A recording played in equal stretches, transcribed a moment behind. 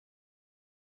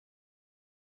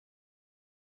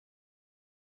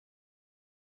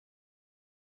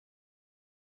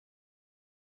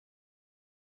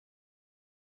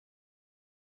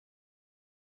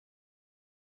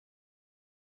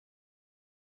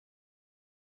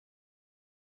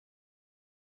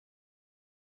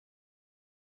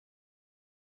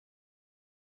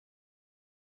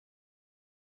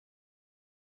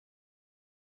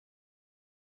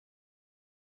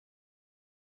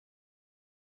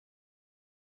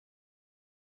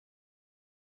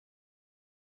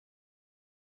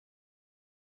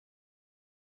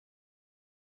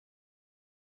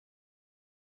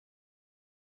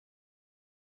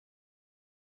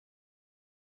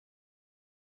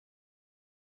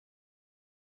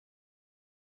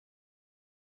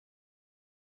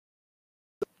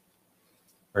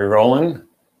Are we rolling?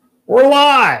 We're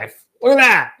live. Look at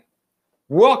that.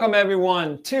 Welcome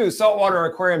everyone to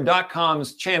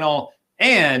saltwateraquarium.com's channel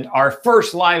and our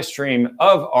first live stream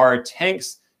of our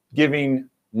TANKSgiving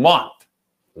month.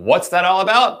 What's that all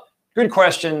about? Good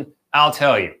question. I'll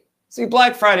tell you. See,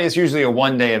 Black Friday is usually a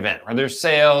one-day event where there's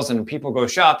sales and people go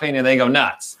shopping and they go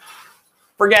nuts.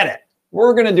 Forget it.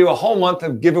 We're going to do a whole month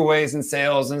of giveaways and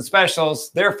sales and specials,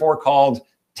 therefore called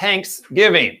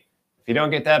TANKSgiving. If you don't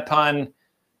get that pun,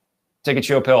 take a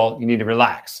chill pill. You need to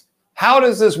relax. How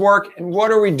does this work and what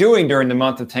are we doing during the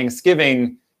month of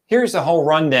TANKSgiving? Here's the whole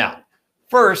rundown.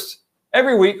 First,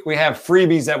 every week we have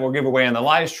freebies that we'll give away on the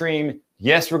live stream.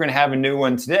 Yes, we're going to have a new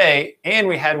one today, and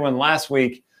we had one last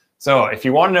week. So if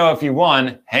you want to know if you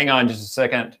won, hang on just a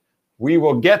second. We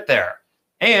will get there.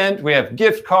 And we have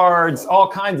gift cards,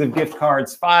 all kinds of gift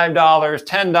cards, $5, $10,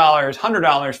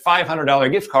 $100,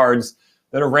 $500 gift cards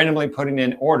that are randomly putting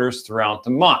in orders throughout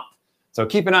the month. So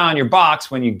keep an eye on your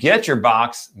box. When you get your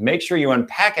box, make sure you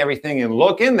unpack everything and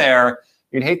look in there.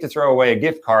 You'd hate to throw away a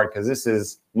gift card because this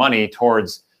is money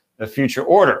towards the future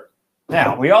order.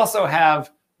 Now, we also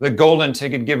have the golden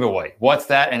ticket giveaway. What's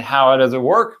that and how does it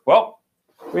work? Well,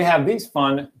 we have these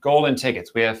fun golden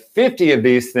tickets. We have 50 of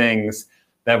these things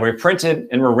that we printed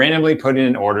and we're randomly putting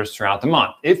in orders throughout the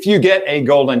month. If you get a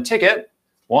golden ticket,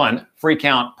 one, free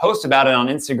count, post about it on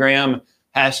Instagram,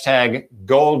 hashtag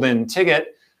golden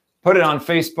ticket. Put it on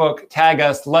Facebook, tag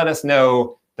us, let us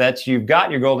know that you've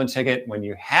got your golden ticket. When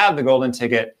you have the golden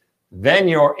ticket, then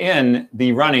you're in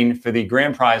the running for the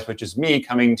grand prize, which is me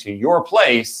coming to your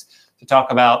place to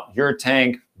talk about your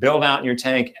tank, build out your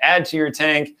tank, add to your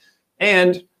tank,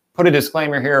 and put a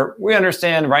disclaimer here. We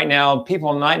understand right now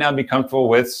people might not be comfortable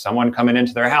with someone coming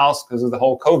into their house because of the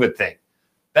whole COVID thing.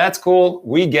 That's cool.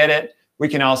 We get it. We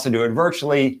can also do it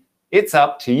virtually. It's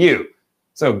up to you.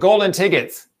 So golden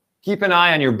tickets. Keep an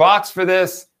eye on your box for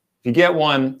this. If you get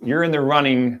one, you're in the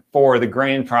running for the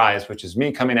grand prize, which is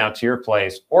me coming out to your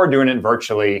place or doing it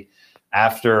virtually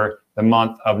after the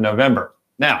month of November.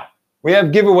 Now, we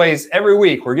have giveaways every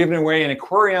week. We're giving away an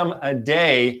aquarium a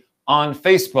day on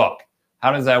Facebook.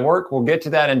 How does that work? We'll get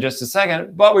to that in just a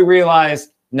second, but we realize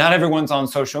not everyone's on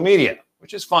social media,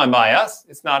 which is fine by us.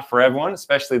 It's not for everyone,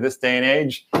 especially this day and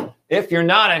age. If you're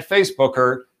not a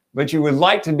Facebooker, but you would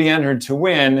like to be entered to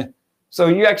win, so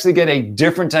you actually get a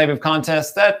different type of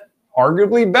contest that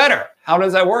arguably better. How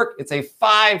does that work? It's a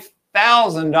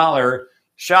 $5,000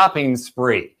 shopping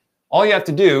spree. All you have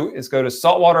to do is go to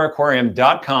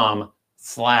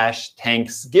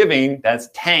saltwateraquarium.com/TANKSgiving. That's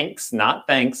tanks, not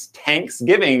thanks,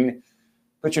 TANKSgiving.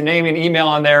 Put your name and email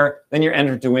on there, then you're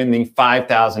entered to win the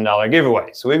 $5,000 giveaway.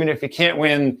 So even if you can't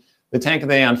win the Tank of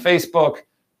the Day on Facebook,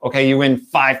 okay, you win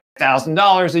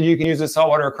 $5,000 that you can use at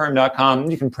saltwateraquarium.com.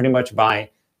 You can pretty much buy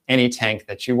any tank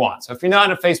that you want. So if you're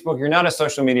not on Facebook, you're not a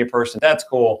social media person, that's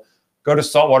cool. Go to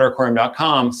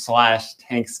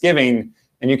saltwateraquarium.com/TANKSgiving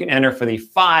and you can enter for the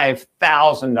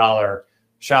 $5,000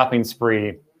 shopping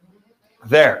spree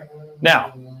there.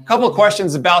 Now, a couple of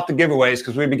questions about the giveaways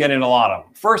because we've been getting a lot of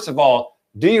them. First of all,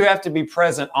 do you have to be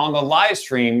present on the live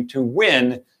stream to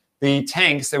win the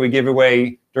tanks that we give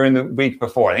away during the week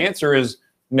before? The answer is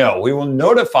no. We will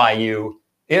notify you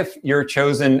if you're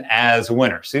chosen as a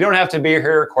winner. So you don't have to be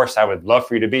here. Of course, I would love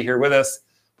for you to be here with us.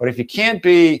 But if you can't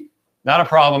be, not a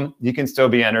problem. You can still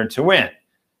be entered to win.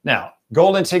 Now,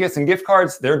 golden tickets and gift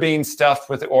cards, they're being stuffed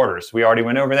with the orders. We already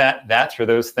went over that. That's where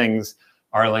those things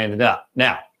are landed up.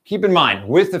 Now, keep in mind,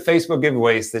 with the Facebook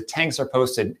giveaways, the tanks are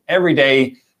posted every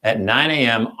day at 9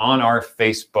 a.m. on our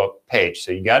Facebook page.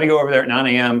 So you got to go over there at 9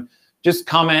 a.m. Just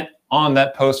comment on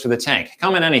that post for the tank.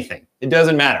 Comment anything. It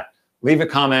doesn't matter. Leave a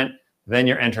comment. Then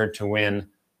you're entered to win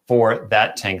for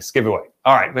that tanks giveaway.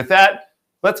 All right, with that,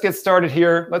 let's get started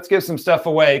here. Let's give some stuff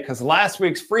away because last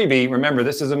week's freebie, remember,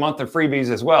 this is a month of freebies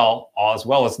as well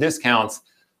as discounts.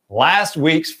 Last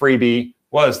week's freebie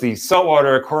was the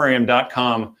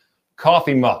saltwateraquarium.com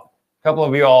coffee mug. A couple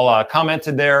of you all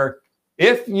commented there.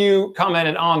 If you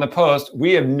commented on the post,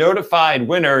 we have notified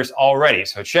winners already.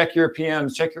 So check your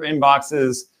PMs, check your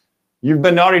inboxes. You've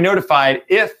been already notified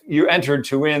if you entered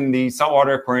to win the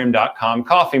saltwateraquarium.com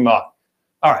coffee mug.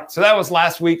 All right, so that was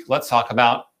last week. Let's talk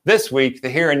about this week, the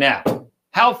here and now.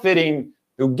 How fitting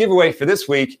the giveaway for this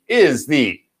week is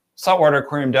the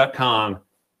saltwateraquarium.com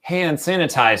hand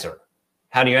sanitizer.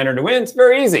 How do you enter to win? It's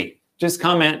very easy. Just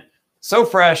comment "so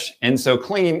fresh and so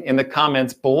clean" in the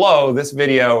comments below this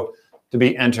video to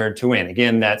be entered to win.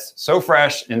 Again, that's "so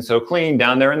fresh and so clean"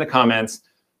 down there in the comments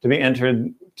to be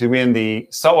entered to win the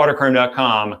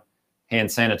saltwateraquarium.com hand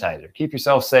sanitizer. Keep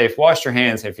yourself safe. Wash your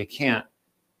hands. If you can't,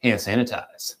 hand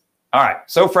sanitize. All right,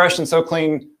 so fresh and so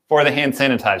clean for the hand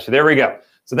sanitizer. There we go.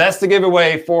 So that's the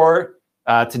giveaway for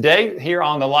today here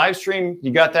on the live stream.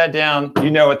 You got that down.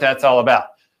 You know what that's all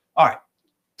about. All right.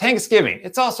 TANKSgiving.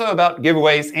 It's also about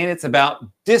giveaways and it's about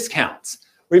discounts.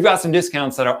 We've got some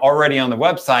discounts that are already on the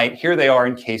website. Here they are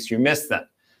in case you missed them.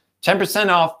 10%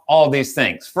 off all of these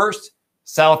things. First,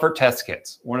 Saltwater test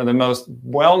kits. One of the most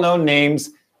well-known names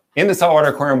in the saltwater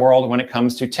aquarium world when it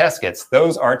comes to test kits.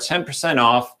 Those are 10%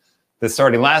 off. This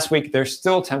started last week. They're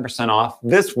still 10% off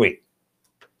this week.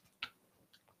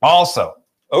 Also,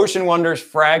 Ocean Wonders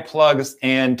frag plugs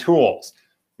and tools.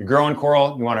 You're growing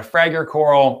coral, you want to frag your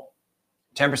coral,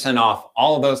 10% off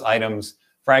all of those items,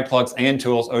 frag plugs and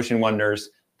tools, Ocean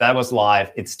Wonders. That was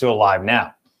live. It's still live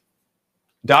now.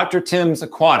 Dr. Tim's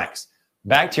Aquatics.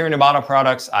 Bacteria in a bottle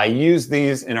products. I use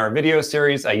these in our video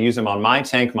series. I use them on my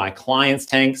tank, my clients'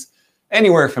 tanks,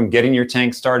 anywhere from getting your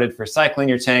tank started for cycling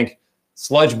your tank,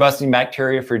 sludge busting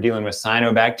bacteria for dealing with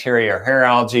cyanobacteria or hair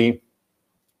algae.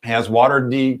 It has water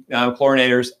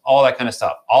dechlorinators, all that kind of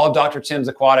stuff. All of Dr. Tim's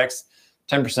Aquatics,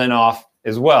 10% off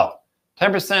as well.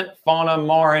 10% Fauna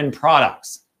Marin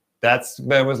products. That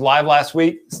was live last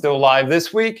week, still live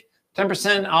this week.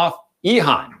 10% off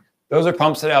Eheim. Those are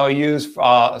pumps that I'll use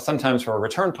sometimes for a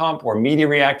return pump or media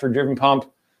reactor driven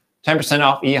pump. 10%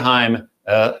 off Eheim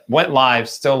went live,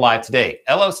 still live today.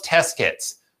 Elos test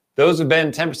kits. Those have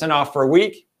been 10% off for a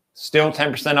week, still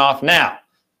 10% off now.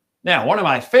 Now, one of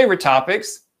my favorite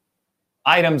topics,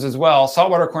 items as well,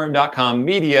 saltwateraquarium.com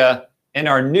media and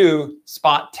our new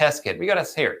spot test kit. We got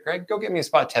us here. Greg, go get me a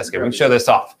spot test kit. We can show this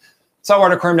off.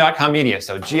 Saltwateraquarium.com media.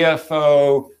 So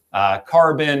GFO,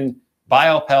 carbon,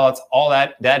 bio pellets, all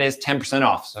that is 10%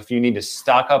 off. So if you need to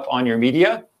stock up on your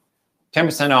media,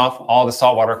 10% off all the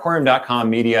saltwateraquarium.com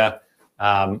media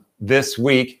this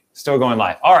week, still going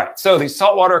live. All right, so the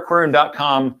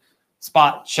saltwateraquarium.com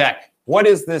spot check. What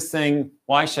is this thing?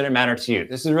 Why should it matter to you?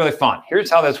 This is really fun.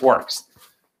 Here's how this works.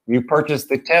 You purchase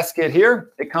the test kit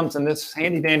here. It comes in this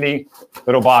handy dandy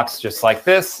little box just like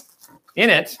this. In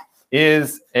it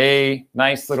is a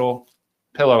nice little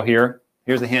pillow here.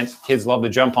 Here's a hint, kids love to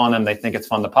jump on them. They think it's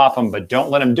fun to pop them, but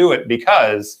don't let them do it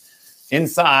because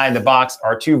inside the box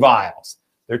are 2 vials.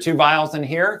 There are 2 vials in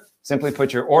here. Simply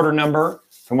put your order number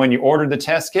from when you ordered the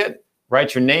test kit,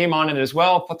 write your name on it as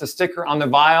well, put the sticker on the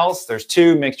vials. There's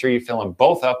 2, make sure you fill them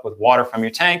both up with water from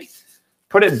your tank.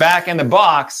 Put it back in the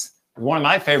box. One of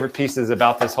my favorite pieces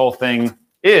about this whole thing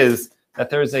is that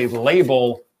there's a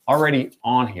label already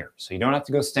on here. So you don't have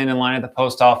to go stand in line at the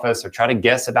post office or try to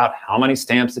guess about how many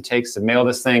stamps it takes to mail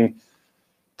this thing.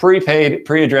 Prepaid,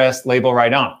 pre-addressed, label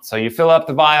right on. So you fill up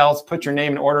the vials, put your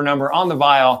name and order number on the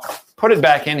vial, put it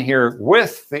back in here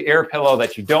with the air pillow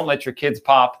that you don't let your kids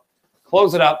pop,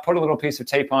 close it up, put a little piece of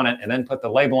tape on it, and then put the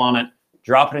label on it,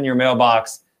 drop it in your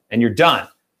mailbox, and you're done.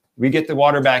 We get the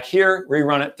water back here,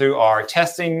 rerun it through our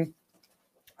testing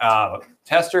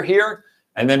tester here,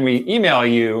 and then we email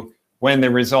you when the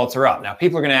results are up. Now,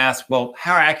 people are going to ask, well,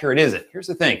 how accurate is it? Here's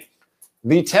the thing.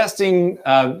 The testing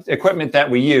equipment that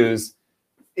we use,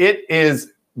 it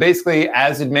is basically,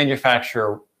 as the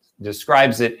manufacturer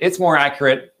describes it, it's more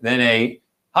accurate than a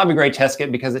hobby-grade test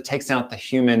kit because it takes out the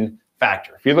human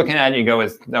factor. If you're looking at it, you go,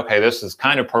 okay, this is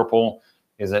kind of purple.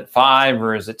 Is it 5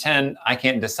 or is it 10? I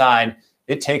can't decide.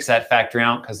 It takes that factor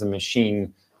out because the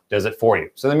machine does it for you.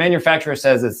 So the manufacturer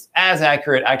says it's as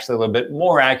accurate, actually a little bit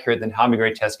more accurate than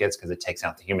hobby-grade test kits because it takes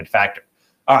out the human factor.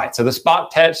 All right, so the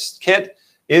spot test kit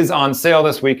is on sale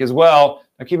this week as well.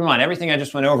 Now keep in mind, everything I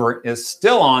just went over is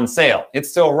still on sale. It's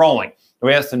still rolling.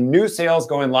 We have some new sales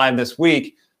going live this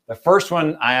week. The first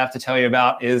one I have to tell you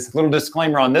about is a little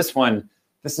disclaimer on this one.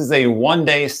 This is a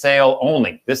 1-day sale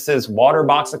only. This is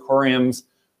Waterbox Aquarium's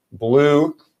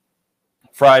Blue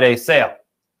Friday sale.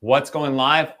 What's going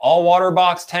live? All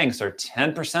Waterbox tanks are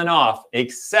 10% off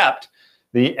except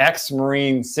the X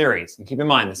Marine series. And keep in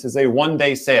mind, this is a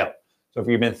 1-day sale. So if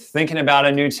you've been thinking about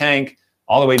a new tank,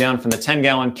 all the way down from the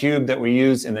 10-gallon cube that we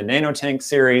use in the Nano Tank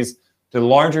series to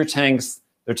larger tanks,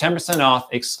 they're 10% off,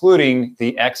 excluding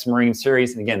the X Marine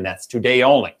series. And again, that's today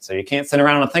only. So you can't sit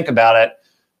around and think about it.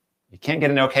 You can't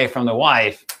get an okay from the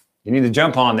wife. You need to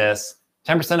jump on this.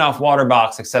 10% off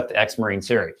Waterbox except the X Marine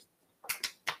series.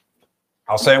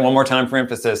 I'll say it one more time for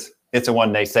emphasis. It's a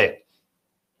 1-day sale.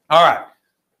 All right.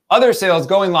 Other sales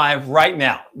going live right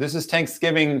now. This is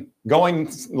TANKSgiving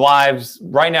going live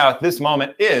right now at this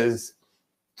moment is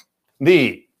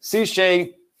the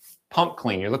Sicce pump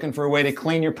clean. You're looking for a way to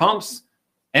clean your pumps.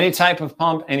 Any type of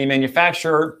pump, any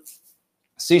manufacturer.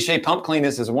 Sicce pump clean.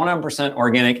 This is 100%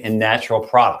 organic and natural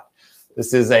product.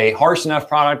 This is a harsh enough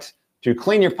product to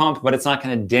clean your pump, but it's not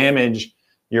going to damage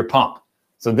your pump.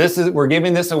 So we're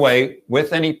giving this away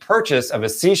with any purchase of a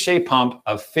Sicce pump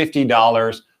of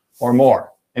 $50 or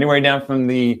more. anywhere down from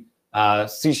the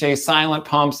Sicce silent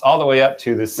pumps all the way up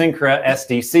to the Syncra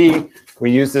SDC.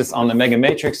 We use this on the Mega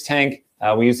Matrix tank.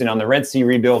 We use it on the Red Sea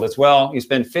rebuild as well. You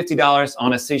spend $50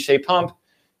 on a Sicce pump,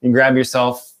 you can grab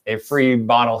yourself a free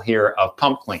bottle here of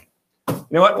pump clean. You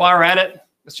know what, while we're at it,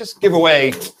 let's just give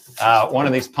away one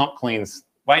of these pump cleans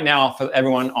right now for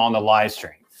everyone on the live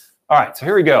stream. All right, so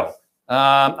here we go.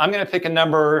 I'm gonna pick a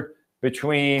number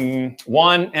between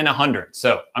 1 and 100.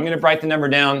 So I'm gonna write the number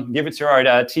down, give it to our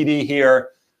TD here.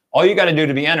 All you gotta do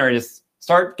to be entered is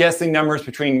start guessing numbers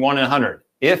between 1 and 100.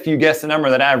 If you guess the number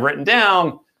that I've written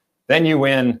down, then you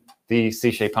win the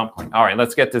Sicce pump clean. All right,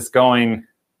 let's get this going.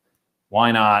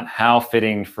 Why not? How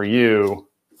fitting for you.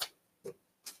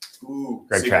 Ooh,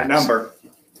 Greg secret number.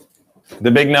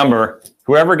 The big number.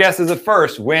 Whoever guesses it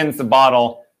first wins the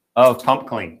bottle of pump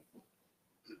clean.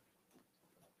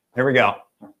 Here we go.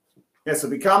 Yeah, so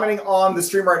be commenting on the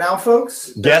stream right now,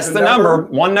 folks. Guess the number.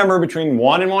 One number between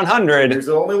 1 and 100. There's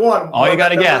only one. All you got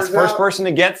to guess. First person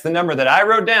that gets the number that I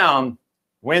wrote down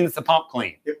wins the pump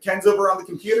clean. If Ken's over on the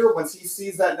computer, once he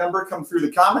sees that number come through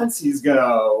the comments, he's going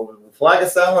to flag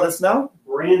us down, let us know.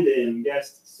 Brandon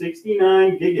guessed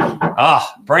 69 gigabytes.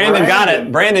 Ah, Brandon got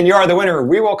it. Brandon, you are the winner.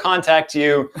 We will contact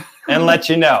you and let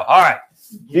you know. All right.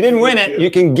 If you didn't win it, you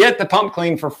can get the pump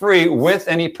clean for free with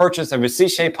any purchase of a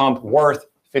Sicce pump worth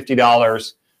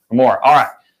 $50 or more. All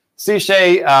right.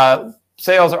 Sicce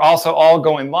sales are also all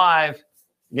going live.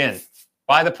 Again,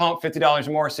 buy the pump, $50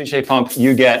 or more. Sicce pump,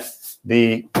 you get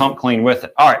the pump clean with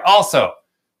it. All right. Also,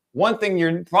 one thing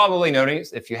you're probably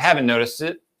noticed, if you haven't noticed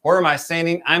it, where am I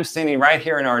standing? I'm standing right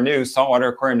here in our new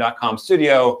saltwateraquarium.com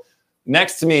studio.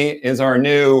 Next to me is our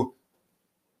new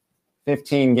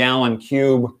 15-gallon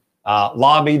cube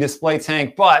lobby display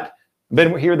tank, but I've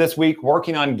been here this week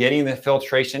working on getting the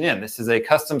filtration in. This is a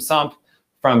custom sump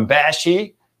from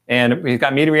Bashi, and we've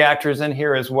got media reactors in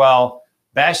here as well.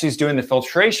 Bashi's doing the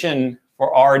filtration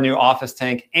for our new office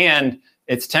tank, and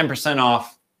it's 10%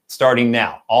 off starting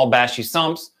now. All Bashi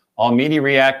sumps, all media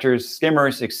reactors,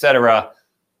 skimmers, etc.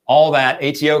 All that,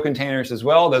 ATO containers as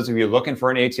well. Those of you looking for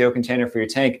an ATO container for your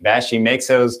tank, Bashi makes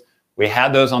those. We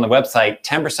have those on the website,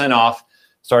 10% off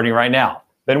starting right now.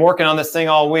 Been working on this thing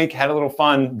all week, had a little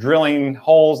fun drilling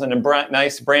holes in a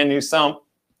nice brand new sump,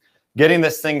 getting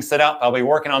this thing set up. I'll be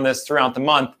working on this throughout the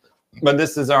month, but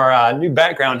this is our new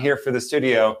background here for the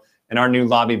studio and our new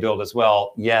lobby build as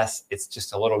well. Yes, it's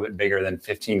just a little bit bigger than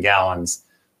 15 gallons.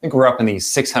 I think we're up in the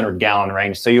 600-gallon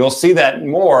range. So you'll see that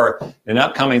more in an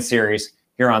upcoming series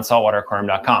here on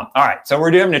saltwateraquarium.com. All right, so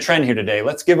we're doing a trend here today.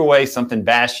 Let's give away something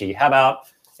Bashi. How about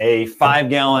a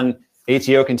 5-gallon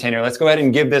ATO container? Let's go ahead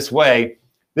and give this away.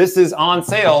 This is on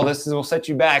sale. This will set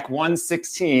you back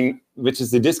 $116, which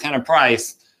is the discounted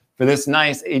price for this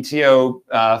nice ATO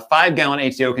 5-gallon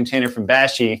ATO container from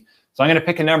Bashi. So I'm going to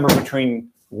pick a number between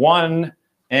 1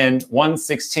 and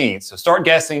 116. So start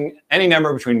guessing any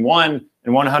number between 1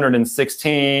 and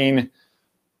 116.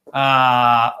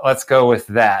 Let's go with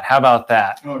that. How about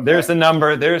that? Okay. There's the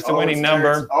number. There's the winning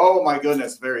number. Oh my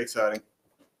goodness, very exciting.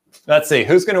 Let's see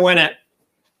who's going to win it.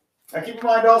 Now keep in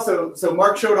mind also, so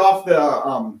Mark showed off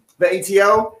the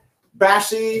ATO.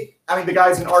 Bashi, I mean, the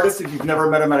guy's an artist if you've never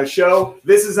met him at a show.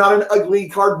 This is not an ugly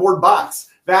cardboard box.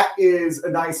 That is a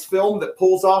nice film that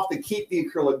pulls off to keep the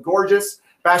acrylic gorgeous.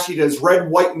 Bashi does red,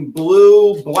 white, and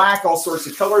blue, black, all sorts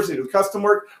of colors. They do custom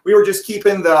work. We were just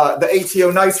keeping the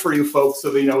ATO nice for you folks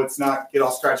so that, you know, it's not get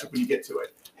all scratched up when you get to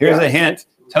it. Here's a hint.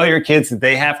 Tell your kids that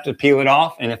they have to peel it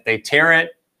off, and if they tear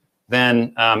it,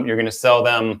 then you're going to sell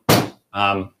them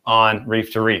on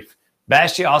Reef to Reef.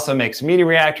 Bashi also makes media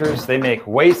reactors. They make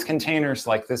waste containers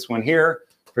like this one here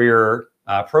for your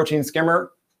protein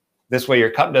skimmer. This way your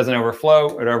cup doesn't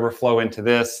overflow. It overflow into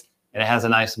this, and it has a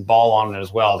nice ball on it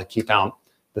as well to keep out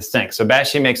the stink. So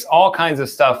Bashi makes all kinds of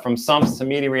stuff from sumps to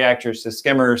media reactors to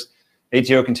skimmers,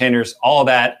 ATO containers. All of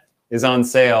that is on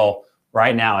sale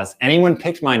right now. Has anyone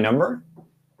picked my number?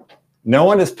 No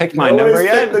one has picked my number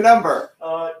yet? Picked the number.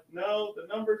 No, the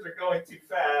numbers are going too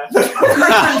fast. Going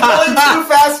too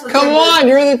fast for Come on,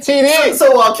 you're the TD.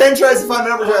 So while Ken tries to find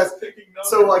the numbers,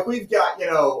 so like we've got, you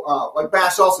know, like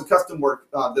Bash also custom work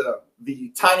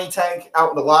the tiny tank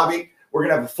out in the lobby. We're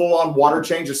gonna have a full-on water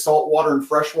change of salt water and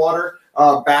fresh water.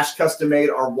 Bash custom made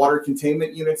our water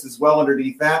containment units as well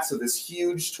underneath that. So this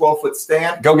huge 12-foot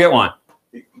stand. Go get one.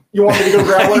 You want me to go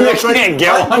grab one? You can't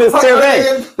get one. It's too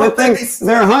big. The thing,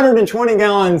 they're 120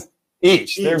 gallons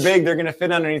each. They're big. They're going to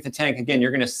fit underneath the tank. Again,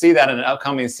 you're going to see that in an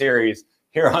upcoming series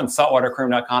here on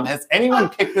saltwateraquarium.com. Has anyone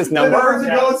picked this number? The numbers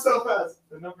are going so fast.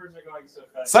 The numbers are going so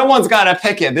fast. Someone's got to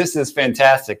pick it. This is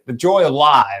fantastic. The joy of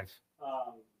live.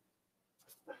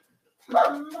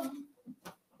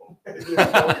 It's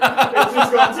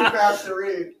just going too fast to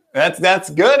read. That's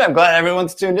good. I'm glad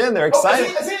everyone's tuned in. They're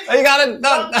excited. Oh, you got it.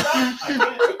 No.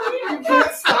 You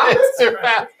can't stop It's too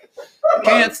fast.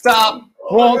 Can't stop.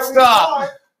 Won't stop.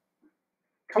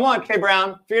 Come on, K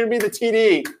Brown. If you're gonna be the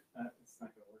TD. It's not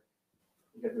gonna work.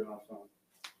 You gotta do it on the phone.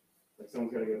 Like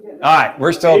someone's gotta go. All right,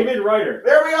 we're still. David Ryder.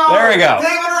 There we are. There we go.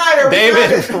 David Ryder.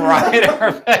 David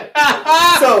Ryder.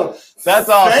 So that's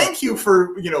awesome. Thank you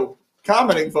for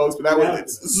commenting, folks. But that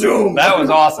was Zoom. That was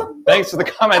awesome. Thanks for the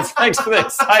comments. Thanks for the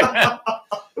excitement.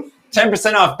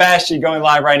 10% off Bashy going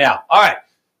live right now. All right,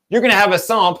 you're gonna have a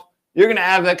sump. You're gonna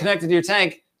have that connected to your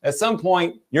tank. At some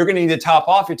point, you're gonna need to top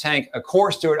off your tank. Of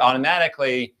course, do it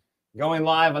automatically. Going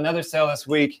live, another sale this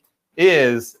week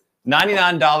is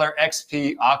 $99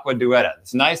 XP Aqua Duetta.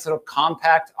 It's a nice little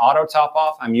compact auto top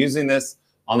off. I'm using this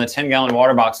on the 10-gallon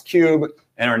Waterbox Cube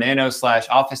and our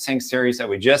Nano/Office Tank series that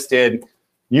we just did.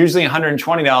 Usually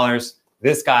 $120.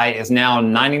 This guy is now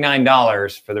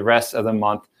 $99 for the rest of the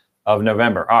month of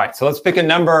November. All right, so let's pick a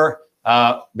number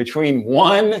between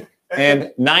 1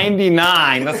 and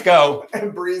 99. Let's go.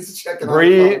 And Bree's checking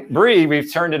Bree,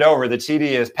 we've turned it over. The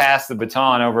TD has passed the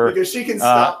baton over because she can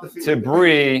stop the feed. To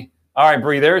Bree. All right,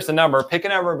 Bree, there's the number. Pick a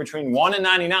number between 1 and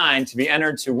 99 to be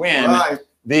entered to win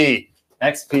the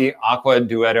XP Aqua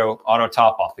Duetto Auto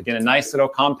Top Off. Again, a nice little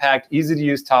compact, easy to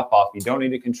use top off. You don't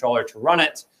need a controller to run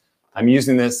it. I'm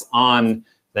using this on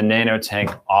the Nano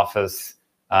Tank Office,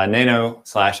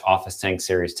 Nano/Office Tank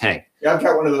Series tank. Yeah, I've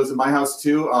got one of those in my house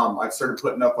too. I've started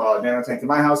putting up a Nano Tank in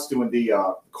my house, doing the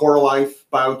Core Life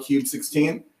BioCube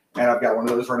 16, and I've got one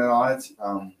of those running on it.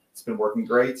 It's been working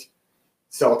great.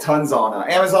 Sell tons on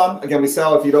Amazon. Again, we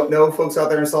sell, if you don't know, folks out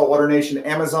there in Saltwater Nation,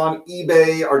 Amazon,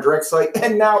 eBay, our direct site,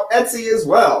 and now Etsy as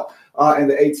well. And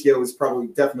the ATO is probably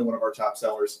definitely one of our top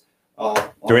sellers.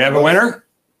 Do we have a winner?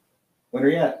 Winner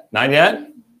yet? Not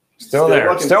yet. Still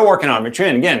there. Still working on it.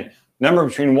 Again, number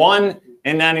between 1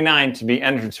 and 99 to be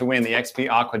entered to win the XP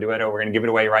Aqua Duetto. We're going to give it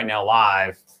away right now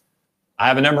live. I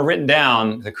have a number written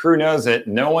down. The crew knows it.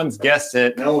 No one's guessed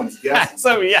it. No one's guessed.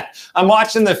 So yeah, I'm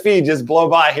watching the feed just blow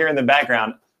by here in the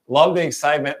background. Love the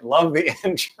excitement. Love the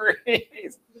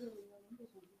entries.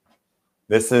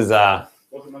 This is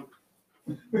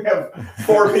we have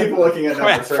 4 people looking at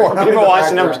numbers. 4 people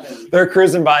watching numbers. They're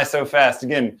cruising by so fast.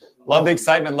 Again, love the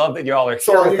excitement. Love that you all are here.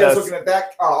 So are you guys looking at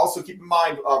that? Also keep in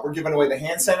mind, we're giving away the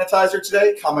hand sanitizer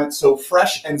today. Comment so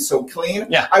fresh and so clean.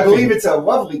 Yeah. I believe it's a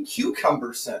lovely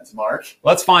cucumber scent, Mark.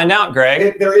 Let's find out,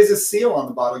 Greg. There is a seal on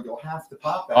the bottle. You'll have to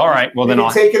pop that. All right. Well, then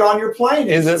I'll take it on your plane.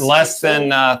 Is it less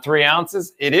than 3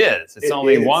 ounces? It is. It's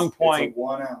only 1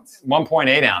 ounce.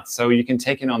 1.8 ounce. So you can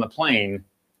take it on the plane.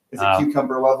 Is it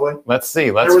cucumber lovely? Let's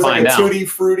see. Let's There find out. was like a tutti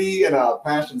frutti and a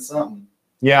passion something.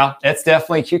 Yeah, it's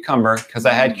definitely cucumber because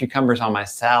I had cucumbers on my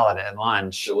salad at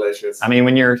lunch. Delicious. I mean,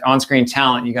 when you're on-screen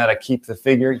talent, you got to keep the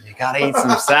figure. You got to eat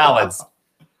some salads.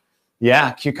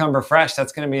 Yeah, cucumber fresh.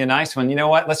 That's going to be a nice one. You know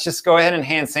what? Let's just go ahead and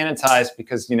hand sanitize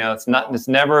because, it's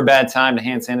never a bad time to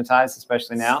hand sanitize,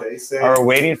 especially now. Stay safe. We're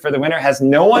waiting for the winner. Has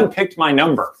no one picked my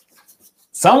number?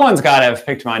 Someone's got to have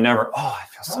picked my number. Oh, I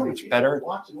feel so much better.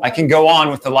 I can go on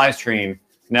with the live stream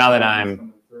now that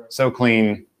I'm so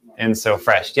clean and so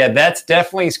fresh. Yeah, that's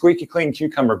definitely squeaky clean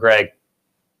cucumber, Greg.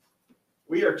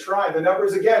 We are trying the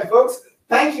numbers again, folks.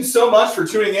 Thank you so much for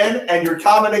tuning in, and you're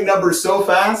commenting numbers so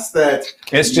fast that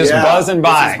it's just buzzing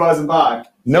by. It's just buzzing by.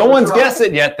 No one's guessed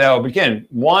it yet, though. But again,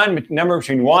 number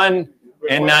between 1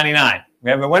 and 99. We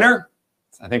have a winner.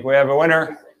 I think we have a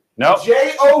winner. Nope.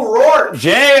 Jay O'Rourke.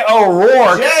 Jay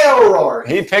O'Rourke. Jay O'Rourke.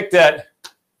 He picked it.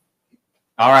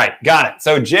 All right, got it.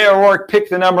 So Jay O'Rourke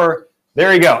picked the number.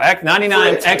 There you go.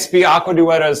 99 XP Aqua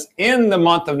Duettos in the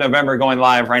month of November going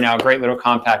live right now. Great little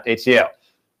compact ATO.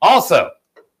 Also,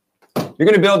 you're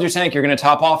going to build your tank. You're going to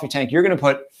top off your tank. You're going to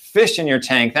put fish in your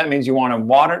tank. That means you want to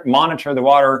monitor the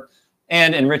water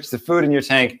and enrich the food in your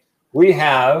tank. We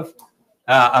have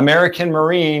American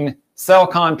Marine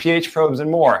Cellcon pH probes and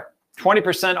more.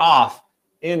 20% off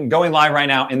going live right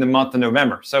now in the month of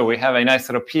November. So we have a nice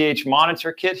little pH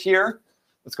monitor kit here.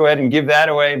 Let's go ahead and give that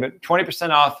away. But 20%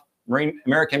 off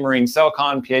American Marine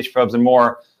Cellcon pH probes and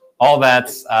more. All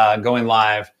that's going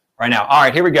live right now. All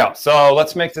right, here we go. So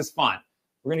let's make this fun.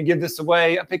 We're going to give this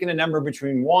away. I'm picking a number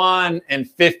between 1 and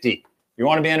 50. You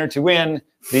want to be entered to win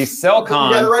the Cellcon.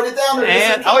 You got to write it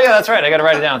down. Oh, yeah, that's right. I got to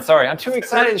write it down. Sorry. I'm too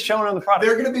excited to show it on the product.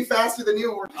 They're going to be faster than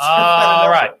you. All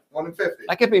right. 1 and 50.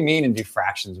 I could be mean and do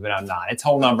fractions, but I'm not. It's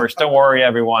whole numbers. Don't worry,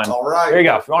 everyone. All right. Here you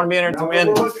go. If you want to be entered to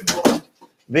win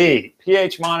the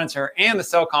pH monitor and the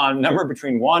Cellcon number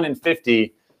between 1 and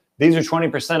 50, these are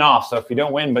 20% off. So if you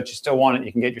don't win, but you still want it,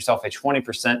 you can get yourself a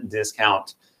 20%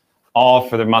 discount all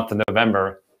for the month of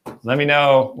November. Let me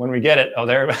know when we get it. Oh,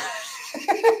 there.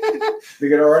 We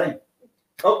get it already?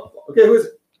 Oh, okay. Who is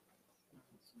it?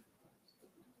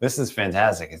 This is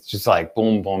fantastic. It's just like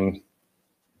boom, boom.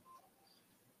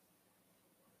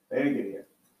 They didn't get it yet.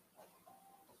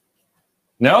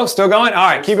 No, still going? All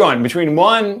right, keep going. Between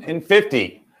 1 and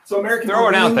 50. So American Throw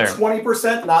it out Marine, there.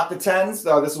 20%, not the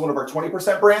 10s. This is one of our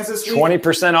 20% brands this week.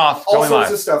 20% off. All Going sorts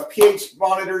live. of stuff. pH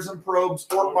monitors and probes,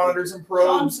 port monitors and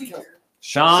probes.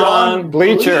 Sean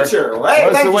Bleacher. Hey,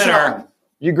 was thank the you, winner. Sean.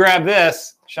 You grab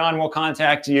this. Sean will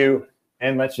contact you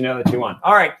and let you know that you won.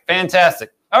 All right,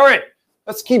 fantastic. All right,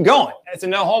 let's keep going. It's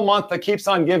a whole month that keeps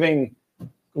on giving.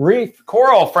 Reef,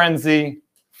 Coral Frenzy,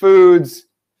 foods,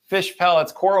 fish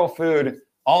pellets, coral food.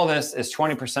 All this is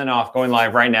 20% off going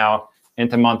live right now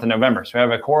into month of November. So we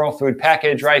have a coral food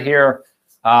package right here.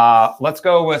 Let's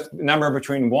go with a number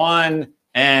between 1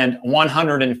 and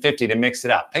 150 to mix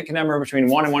it up. Pick a number between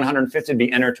 1 and 150 to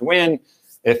be entered to win.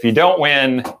 If you don't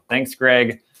win, thanks,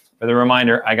 Greg, for the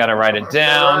reminder. I got to write it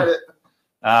down.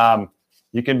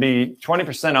 You can be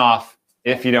 20% off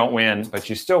if you don't win, but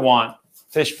you still want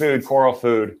fish food, coral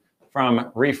food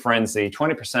from Reef Frenzy,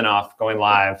 20% off going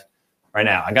live right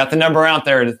now. I got the number out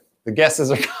there. The guesses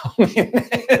are coming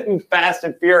in fast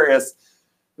and furious.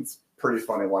 It's pretty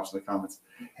funny watching the comments.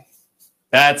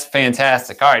 That's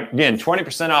fantastic. All right, again,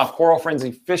 20% off Coral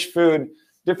Frenzy fish food,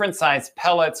 different size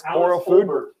pellets, coral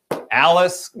food.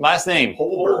 Alice, last name.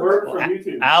 Holbert from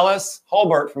YouTube. Alice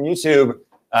Holbert from YouTube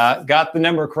got the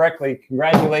number correctly.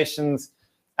 Congratulations,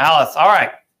 Alice. All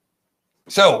right.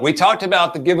 So we talked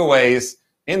about the giveaways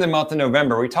in the month of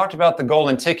November. We talked about the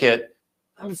golden ticket.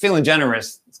 I'm feeling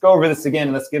generous. Let's go over this again.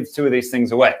 And let's give 2 of these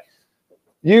things away.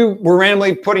 You were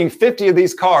randomly putting 50 of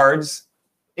these cards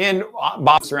in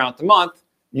boxes throughout the month.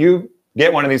 You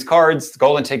get one of these cards, the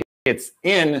golden tickets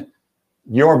in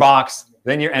your box.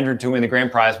 Then you're entered to win the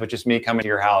grand prize, which is me coming to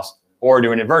your house or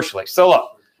doing it virtually. So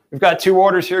look, we've got 2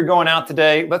 orders here going out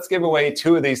today. Let's give away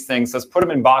 2 of these things. Let's put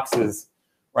them in boxes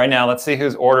right now. Let's see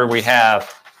whose order we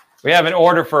have. We have an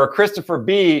order for Christopher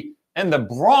B. in the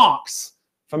Bronx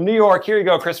from New York. Here you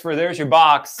go, Christopher. There's your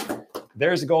box.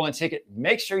 There's a golden ticket.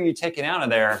 Make sure you take it out of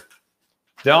there.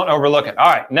 Don't overlook it.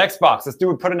 All right, next box. Let's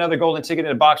put another golden ticket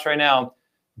in a box right now.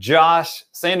 Josh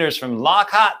Sanders from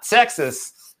Lockhart,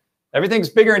 Texas. Everything's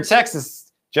bigger in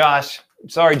Texas, Josh.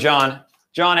 Sorry, John.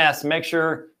 John asked, make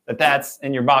sure that that's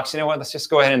in your box. You know what? Let's just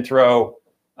go ahead and throw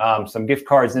some gift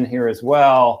cards in here as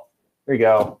well. Here you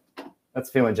go. That's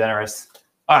feeling generous.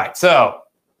 All right, so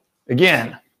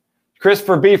again,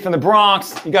 Christopher B. from the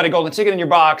Bronx, you got a golden ticket in your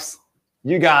box.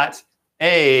 You got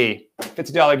a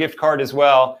 $50 gift card as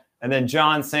well. And then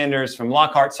John Sanders from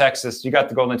Lockhart, Texas, you got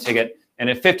the golden ticket and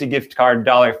a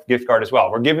 $50 gift card as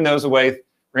well. We're giving those away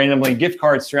randomly, gift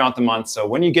cards throughout the month. So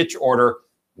when you get your order,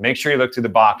 make sure you look through the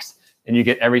box and you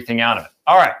get everything out of it.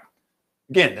 All right.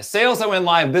 Again, the sales that went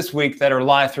live this week that are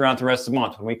live throughout the rest of the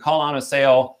month. When we call on a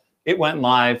sale, it went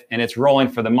live and it's rolling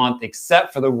for the month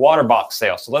except for the Waterbox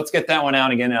sale. So let's get that one out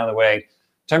again out of the way.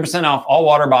 10% off all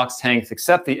Waterbox tanks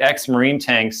except the X Marine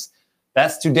tanks.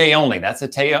 That's today only. That's a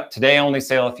today only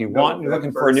sale. If you want, you're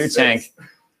looking for a new tank,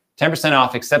 10%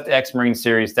 off except the X Marine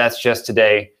series. That's just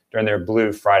today during their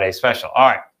Blue Friday special. All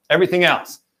right, everything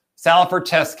else. Saltwater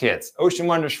test kits, Ocean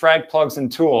Wonders frag plugs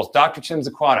and tools, Dr. Chim's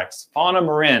Aquatics, Fauna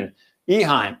Marin,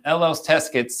 Eheim, LL's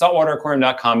test kits,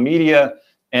 saltwateraquarium.com media,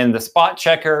 and the spot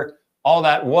checker. All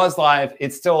that was live.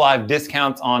 It's still live.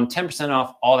 Discounts on 10%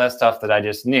 off all that stuff that I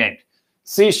just named.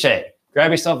 Sicce,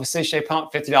 grab yourself a Sicce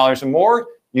pump, $50 or more.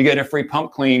 You get a free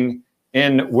pump clean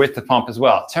in with the pump as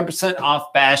well. 10%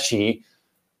 off Bashi,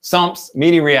 sumps,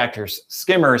 media reactors,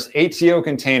 skimmers, ATO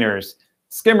containers,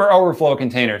 skimmer overflow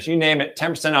containers, you name it,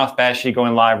 10% off Bashi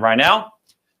going live right now.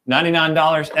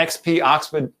 $99 XP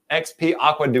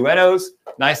Aqua Duettos,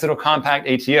 nice little compact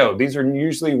ATO. These are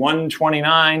usually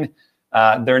 $129.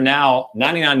 They're now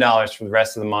 $99 for the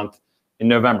rest of the month in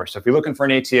November. So if you're looking for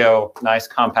an ATO, nice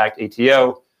compact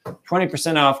ATO,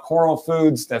 20% off Coral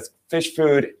Foods, that's fish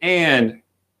food and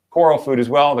coral food as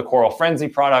well, the Coral Frenzy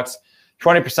products,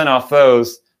 20% off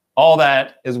those, all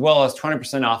that, as well as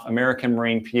 20% off American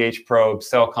Marine pH probe,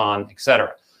 Cellcon,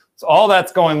 etc. So all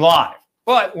that's going live.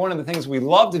 But one of the things we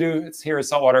love to do here at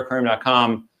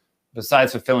saltwateraquarium.com,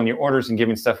 besides fulfilling your orders and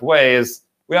giving stuff away, is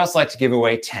we also like to give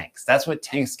away tanks. That's what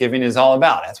TANKSgiving is all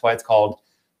about. That's why it's called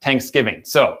TANKSgiving.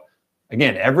 So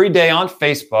again, every day on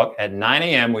Facebook at 9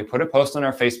 a.m., we put a post on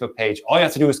our Facebook page. All you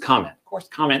have to do is comment. Of course,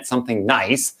 comment something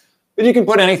nice, but you can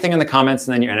put anything in the comments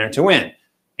and then you're entered to win.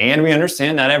 And we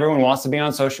understand not everyone wants to be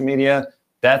on social media.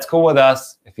 That's cool with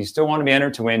us. If you still want to be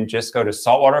entered to win, just go to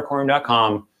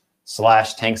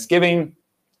saltwateraquarium.com/TANKSgiving.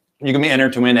 You can be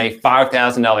entered to win a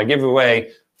 $5,000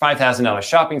 giveaway $5,000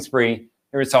 shopping spree.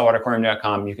 Here at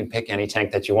saltwateraquarium.com, you can pick any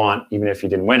tank that you want, even if you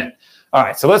didn't win it. All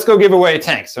right, so let's go give away a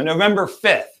tank. So November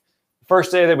 5th,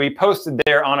 first day that we posted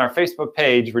there on our Facebook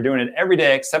page. We're doing it every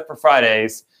day except for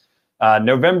Fridays.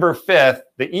 November 5th,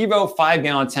 the Evo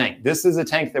 5-gallon tank. This is a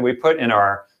tank that we put in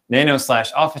our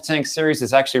Nano/Office Tank series.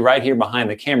 It's actually right here behind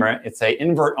the camera. It's a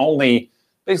invert-only,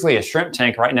 basically a shrimp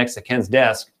tank right next to Ken's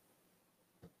desk.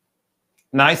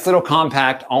 Nice little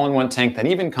compact all-in-one tank that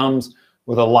even comes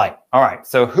with a light. All right,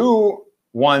 so who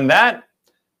won that?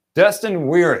 Dustin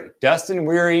Weary. Dustin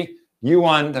Weary, you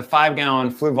won the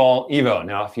 5-gallon Fluval Evo.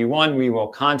 Now, if you won, we will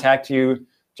contact you.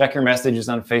 Check your messages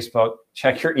on Facebook.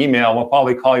 Check your email. We'll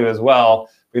probably call you as well.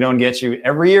 We don't get you.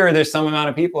 Every year, there's some amount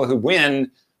of people who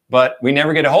win, but we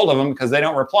never get a hold of them because they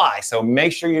don't reply. So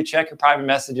make sure you check your private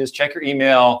messages, check your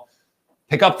email,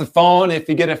 pick up the phone if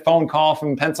you get a phone call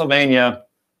from Pennsylvania.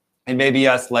 It may be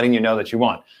us letting you know that you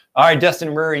won. All right,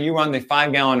 Dustin Weary, you won the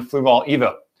 5-gallon Fluval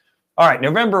Evo. All right,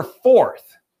 November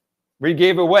 4th, we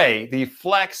gave away the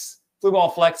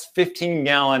Fluval Flex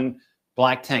 15-gallon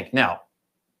black tank. Now,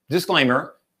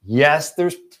 disclaimer, yes,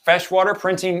 there's freshwater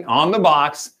printing on the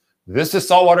box. This is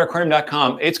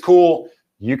saltwateraquarium.com. It's cool.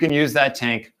 You can use that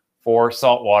tank for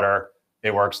saltwater.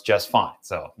 It works just fine.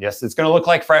 So yes, it's going to look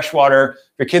like freshwater.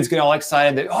 Your kids get all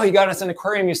excited that, oh, you got us an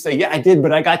aquarium. You say, yeah, I did,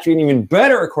 but I got you an even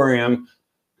better aquarium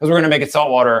because we're going to make it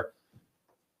saltwater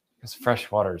because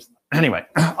freshwater's. Anyway,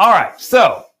 all right.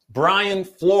 So Brian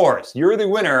Flores, you're the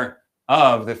winner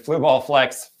of the Fluval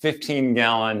Flex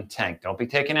 15-gallon tank. Don't be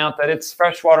taking out that it's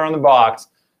freshwater on the box.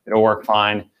 It'll work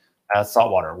fine as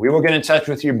saltwater. We will get in touch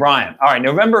with you, Brian. All right,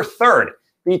 November 3rd,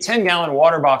 the 10-gallon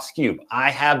Waterbox Cube.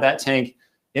 I have that tank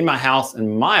in my house,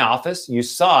 in my office. You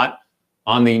saw it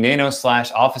on the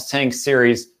Nano/Office Tank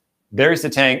series. There's the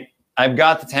tank. I've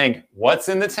got the tank. What's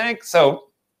in the tank? So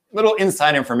little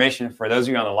inside information for those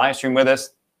of you on the live stream with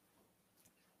us.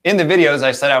 In the videos,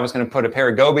 I said I was going to put a pair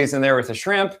of gobies in there with a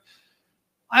shrimp.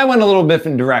 I went a little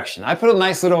different direction. I put a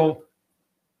nice little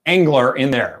angler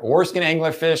in there, Oarskin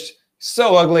anglerfish,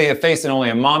 so ugly, a face that only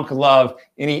a mom could love,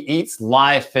 and he eats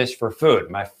live fish for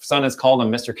food. My son has called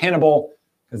him Mr. Cannibal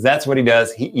because that's what he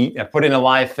does. I put in a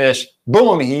live fish,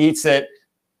 boom, he eats it,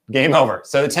 game over.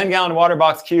 So the 10-gallon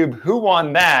Waterbox Cube, who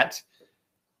won that?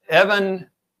 Evan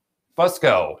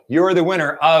Fusco, you're the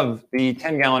winner of the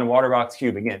 10-gallon Waterbox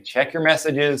Cube. Again, check your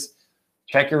messages,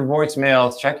 check your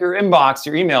voicemails, check your inbox,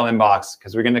 your email inbox,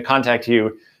 because we're going to contact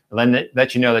you and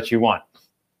let you know that you won.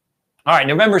 All right,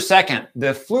 November 2nd, the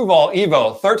Fluval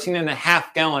Evo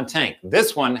 13.5-gallon tank.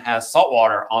 This one has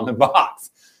saltwater on the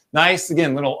box. Nice,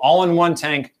 again, little all-in-one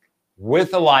tank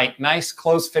with a light, nice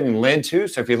close-fitting lid too.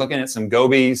 So if you're looking at some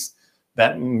gobies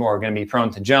that are going to be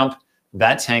prone to jump,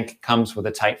 that tank comes with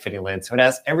a tight-fitting lid. So it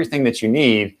has everything that you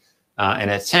need in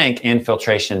a tank and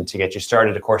filtration to get you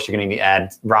started. Of course, you're going to need to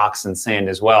add rocks and sand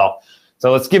as well.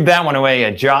 So let's give that one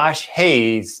away. Josh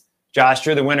Hayes. Josh,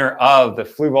 you're the winner of the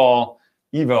Fluval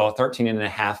Evo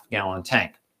 13.5-gallon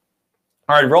tank.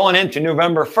 All right, rolling into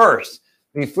November 1st,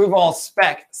 the Fluval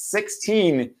Spec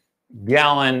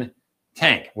 16-gallon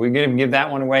tank. We're going to give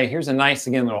that one away. Here's a nice,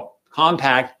 again, little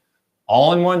compact,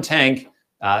 all-in-one tank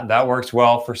that works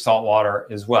well for saltwater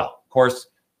as well. Of course,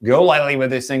 go lightly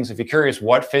with these things. If you're curious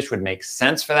what fish would make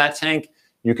sense for that tank,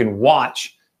 you can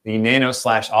watch the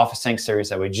Nano/Office Tank series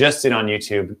that we just did on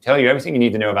YouTube. Tell you everything you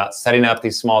need to know about setting up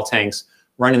these small tanks,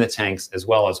 running the tanks, as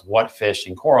well as what fish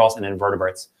and corals and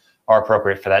invertebrates are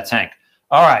appropriate for that tank.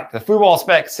 All right, the Fluval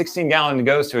Spec 16-gallon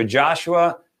goes to a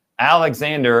Joshua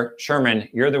Alexander Sherman.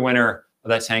 You're the winner of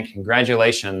that tank.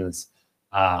 Congratulations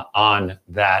on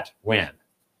that win.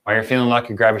 While you're feeling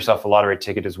lucky, grab yourself a lottery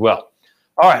ticket as well.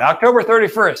 All right, October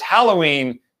 31st,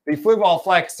 Halloween, the Fluval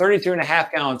Flex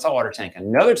 32.5-gallon saltwater tank.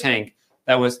 Another tank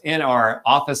that was in our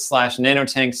Office/Nano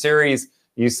Tank series.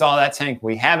 You saw that tank.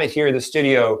 We have it here in the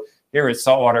studio here at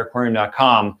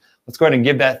saltwateraquarium.com. Let's go ahead and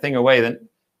give that thing away.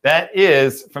 That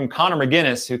is from Connor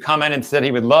McGinnis, who commented and said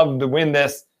he would love to win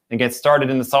this and get started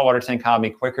in the saltwater tank hobby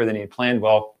quicker than he had planned.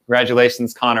 Well,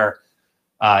 congratulations, Connor.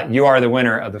 You are the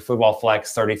winner of the Fluval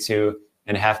Flex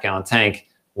 32.5-gallon tank.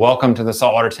 Welcome to the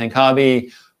saltwater tank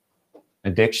hobby.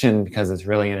 Addiction, because it's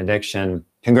really an addiction.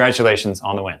 Congratulations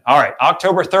on the win. All right,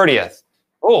 October 30th.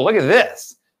 Oh, look at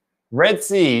this. Red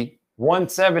Sea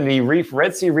 170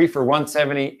 Red Sea Reefer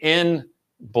 170 in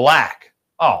black.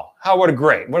 Oh, what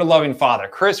a loving father.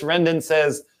 Chris Rendon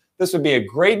says this would be a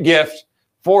great gift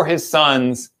for his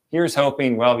sons. Here's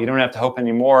hoping. Well, you don't have to hope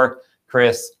anymore,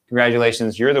 Chris.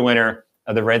 Congratulations. You're the winner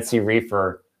of the Red Sea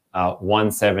Reefer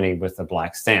 170 with the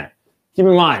black stand. Keep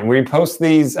in mind, we post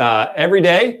these every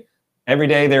day. Every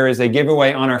day there is a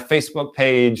giveaway on our Facebook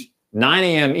page 9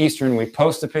 a.m. Eastern, we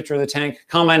post a picture of the tank.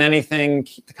 Comment anything.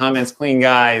 Keep the comments clean,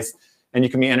 guys. And you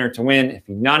can be entered to win. If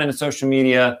you're not into social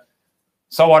media,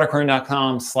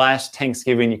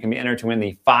 saltwateraquarium.com/TANKSgiving. You can be entered to win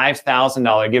the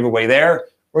 $5,000 giveaway there,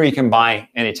 or you can buy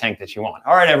any tank that you want.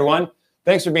 All right, everyone.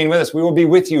 Thanks for being with us. We will be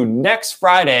with you next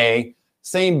Friday,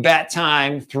 same bat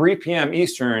time, 3 p.m.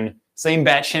 Eastern, same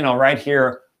bat channel right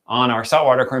here on our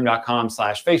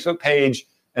saltwateraquarium.com/Facebook page,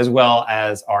 as well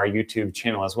as our YouTube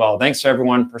channel as well. Thanks to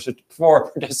everyone for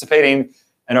participating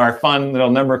in our fun little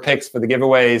number picks for the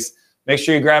giveaways. Make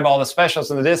sure you grab all the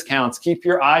specials and the discounts. Keep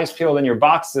your eyes peeled in your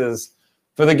boxes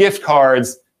for the gift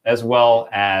cards, as well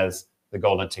as the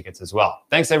golden tickets as well.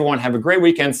 Thanks, everyone. Have a great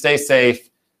weekend. Stay safe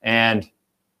and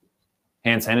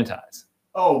hand sanitize.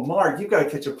 Oh, Mark, you got to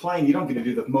catch a plane. You don't get to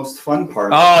do the most fun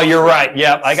part. Oh, you're right.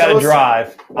 Yep, I got to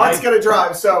drive. Mark's got to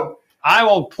drive, so I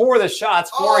will pour the shots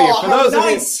for you. For those of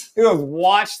you who have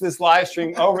watched this live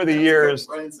stream over the years,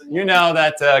 you know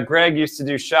that Greg used to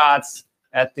do shots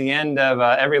at the end of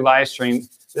every live stream.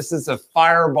 This is a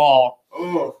Fireball.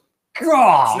 Oh,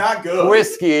 God, it's not good.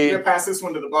 Whiskey. You're going to pass this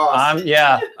one to the boss.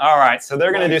 Yeah. All right. So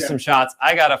they're going to do some shots.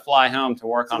 I got to fly home to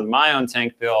work on my own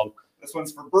tank build. This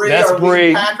one's for Bree. That's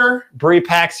Bree. Packer. Bree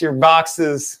packs your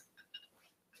boxes.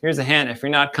 Here's a hint. If you're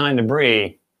not kind to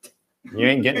Bree, you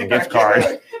ain't getting a gift card.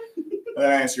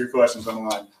 That answers your questions on the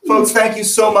line. Folks, thank you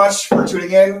so much for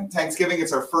tuning in. TANKSgiving.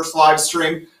 It's our first live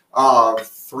stream.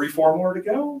 3-4 more to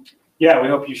go. Yeah, we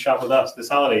hope you shop with us this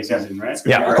holiday season, right?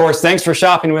 Yeah, of course. Thanks for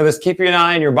shopping with us. Keep an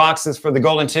eye on your boxes for the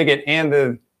golden ticket and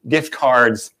the gift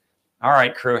cards. All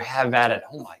right, crew, have at it.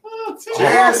 Oh, my God.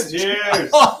 Cheers. Cheers.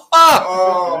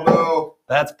 Oh, no.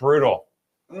 That's brutal.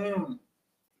 Mm.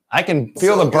 I can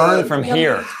feel So the burn good. from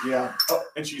here. Yeah. Oh,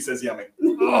 and she says yummy.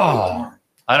 Oh,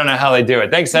 I don't know how they do it.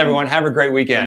 Thanks, everyone. Have a great weekend.